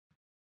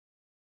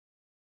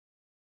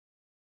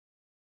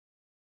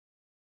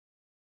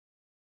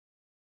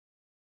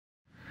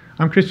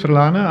I'm Kris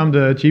Verlaenen. I'm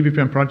the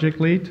BPM project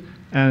lead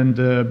and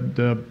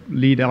the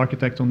lead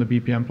architect on the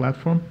BPM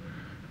platform.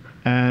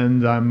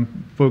 And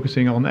I'm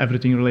focusing on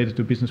everything related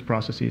to business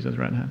processes at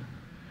Verlaenen.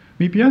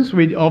 BPM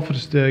Suite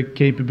offers the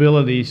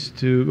capabilities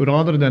to,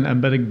 rather than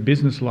embedding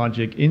business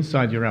logic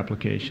inside your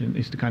application,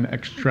 is to kind of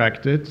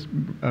extract it,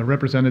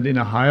 represent it in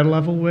a higher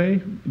level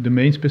way,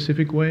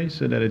 domain-specific way,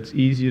 so that it's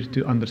easier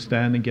to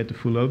understand and get the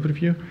full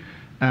overview.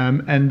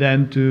 And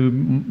then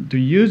to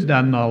use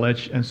that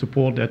knowledge and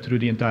support that through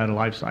the entire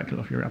life cycle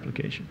of your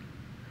application.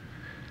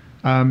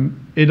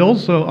 It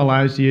also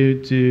allows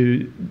you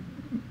to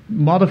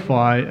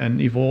modify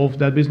and evolve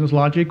that business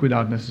logic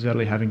without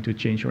necessarily having to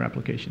change your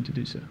application to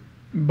do so.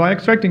 By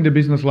extracting the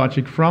business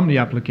logic from the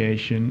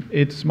application,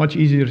 it's much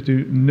easier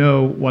to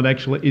know what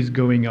actually is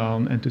going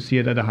on and to see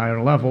it at a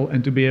higher level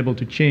and to be able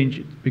to change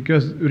it.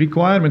 Because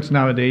requirements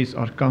nowadays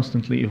are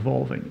constantly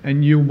evolving,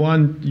 and you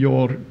want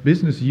your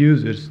business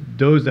users,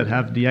 those that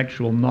have the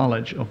actual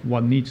knowledge of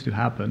what needs to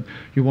happen,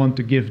 you want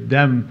to give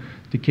them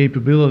the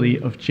capability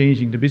of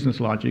changing the business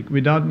logic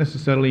without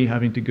necessarily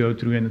having to go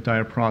through an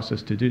entire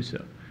process to do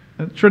so.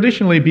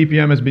 Traditionally,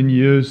 BPM has been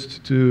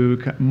used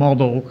to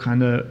model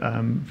kind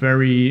of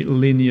very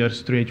linear,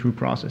 straight-through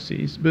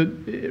processes. But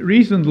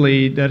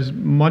recently, there's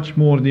much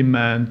more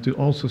demand to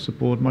also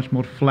support much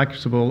more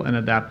flexible and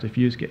adaptive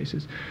use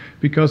cases,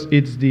 because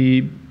it's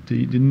the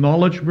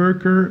knowledge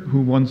worker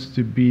who wants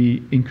to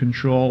be in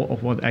control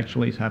of what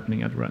actually is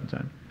happening at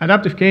runtime.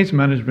 Adaptive case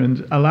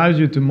management allows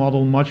you to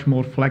model much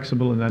more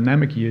flexible and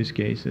dynamic use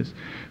cases,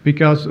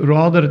 because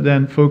rather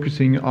than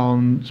focusing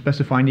on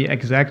specifying the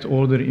exact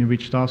order in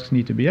which tasks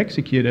need to be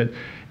executed,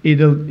 it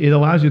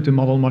allows you to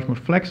model much more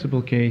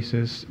flexible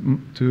cases,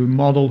 to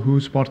model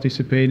who's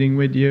participating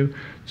with you,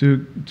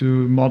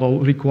 to model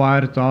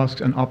required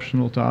tasks and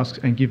optional tasks,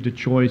 and give the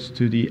choice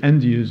to the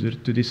end user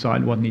to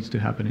decide what needs to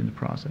happen in the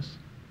process.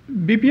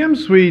 BPM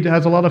Suite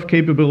has a lot of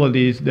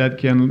capabilities that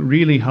can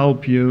really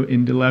help you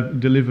in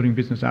delivering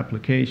business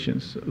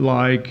applications,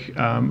 like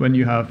when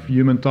you have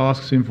human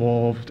tasks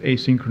involved,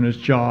 asynchronous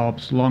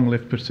jobs,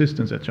 long-lived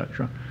persistence,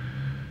 etc.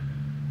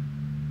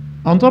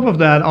 On top of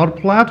that, our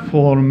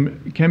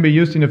platform can be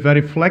used in a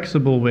very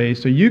flexible way,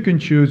 so you can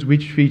choose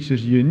which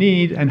features you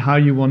need and how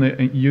you want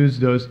to use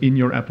those in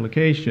your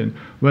application,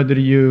 whether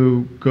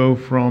you go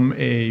from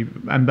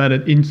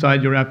embedded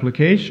inside your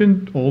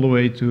application all the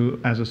way to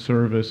as a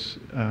service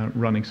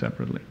running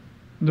separately.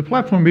 The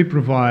platform we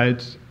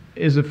provide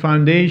is a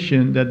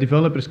foundation that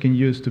developers can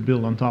use to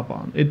build on top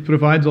on. It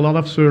provides a lot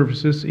of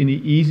services in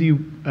an easy,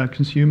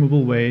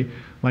 consumable way,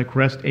 like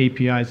REST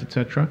APIs,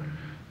 etc.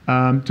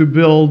 To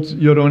build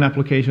your own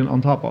application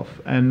on top of.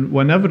 And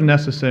whenever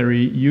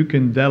necessary, you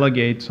can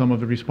delegate some of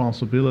the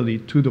responsibility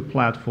to the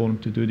platform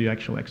to do the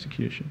actual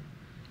execution.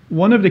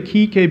 One of the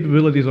key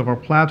capabilities of our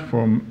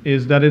platform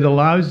is that it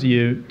allows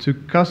you to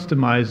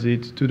customize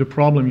it to the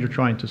problem you're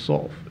trying to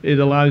solve. It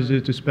allows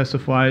you to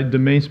specify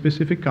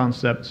domain-specific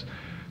concepts,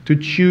 to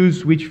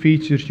choose which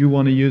features you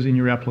want to use in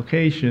your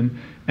application,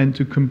 and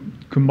to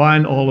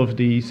combine all of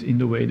these in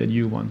the way that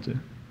you want to.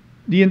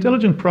 The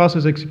Intelligent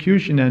Process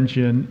Execution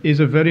Engine is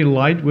a very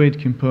lightweight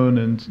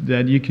component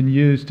that you can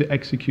use to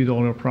execute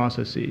all your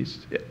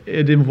processes.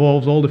 It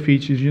involves all the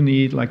features you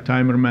need, like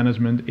timer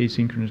management,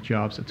 asynchronous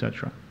jobs,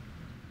 etc.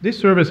 This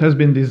service has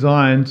been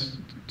designed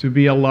to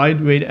be a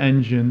lightweight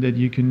engine that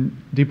you can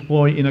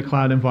deploy in a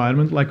cloud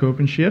environment like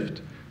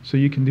OpenShift, so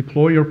you can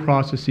deploy your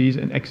processes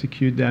and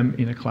execute them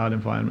in a cloud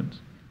environment.